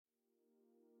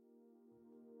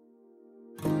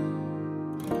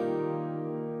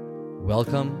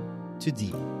Welcome to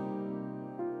Deep,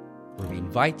 where we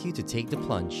invite you to take the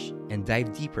plunge and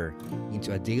dive deeper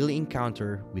into a daily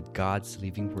encounter with God's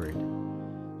living Word.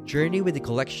 Journey with a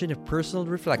collection of personal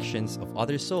reflections of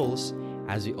other souls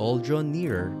as we all draw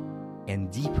nearer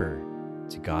and deeper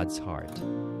to God's heart.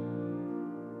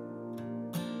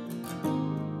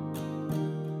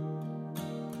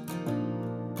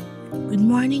 Good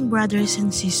morning, brothers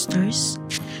and sisters.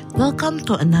 Welcome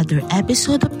to another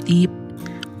episode of Deep,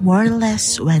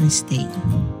 Warless Wednesday.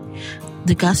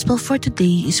 The Gospel for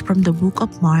today is from the book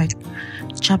of Mark,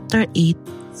 chapter 8,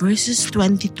 verses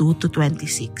 22 to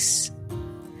 26.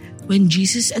 When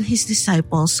Jesus and his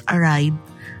disciples arrived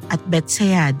at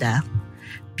Bethsaida,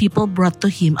 people brought to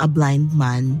him a blind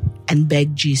man and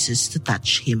begged Jesus to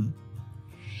touch him.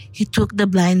 He took the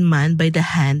blind man by the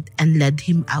hand and led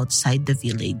him outside the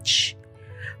village.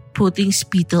 Putting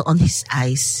spittle on his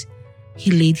eyes, he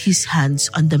laid his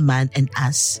hands on the man and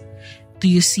asked,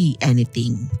 "Do you see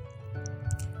anything?"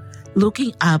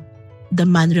 Looking up, the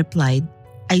man replied,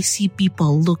 "I see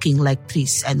people looking like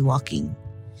trees and walking."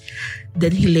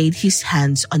 Then he laid his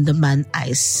hands on the man's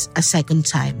eyes a second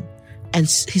time, and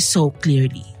he saw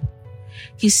clearly.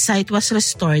 His sight was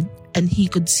restored, and he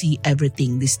could see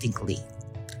everything distinctly.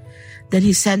 Then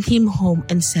he sent him home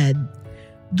and said,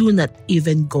 "Do not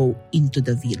even go into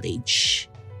the village."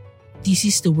 This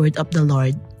is the word of the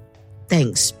Lord.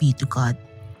 Thanks be to God.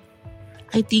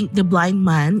 I think the blind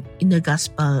man in the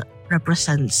gospel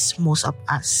represents most of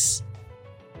us.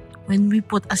 When we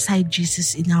put aside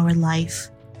Jesus in our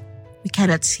life, we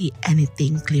cannot see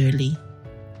anything clearly.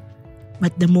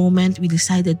 But the moment we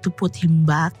decided to put him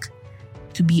back,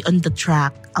 to be on the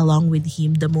track along with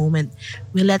him, the moment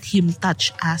we let him touch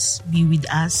us, be with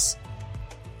us,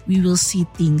 we will see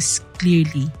things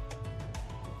clearly.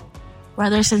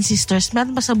 Brothers and sisters,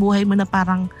 meron ba sa buhay mo na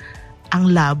parang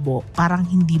ang labo, parang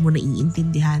hindi mo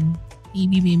naiintindihan?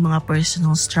 Maybe may mga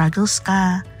personal struggles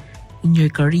ka in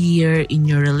your career, in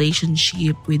your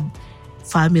relationship with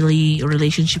family,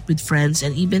 relationship with friends,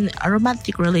 and even a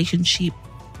romantic relationship.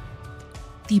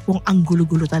 Tipong ang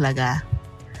gulo-gulo talaga.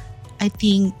 I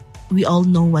think we all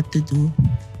know what to do.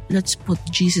 Let's put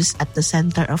Jesus at the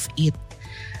center of it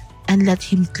and let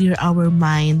Him clear our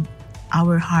mind,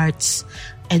 our hearts,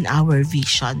 and our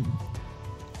vision.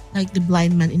 Like the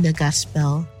blind man in the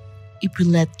gospel, if we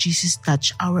let Jesus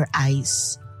touch our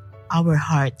eyes, our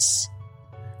hearts,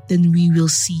 then we will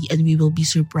see and we will be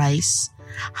surprised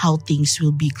how things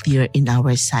will be clear in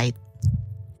our sight.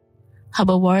 Have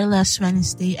a Warless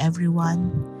Wednesday,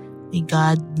 everyone. May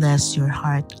God bless your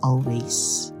heart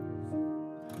always.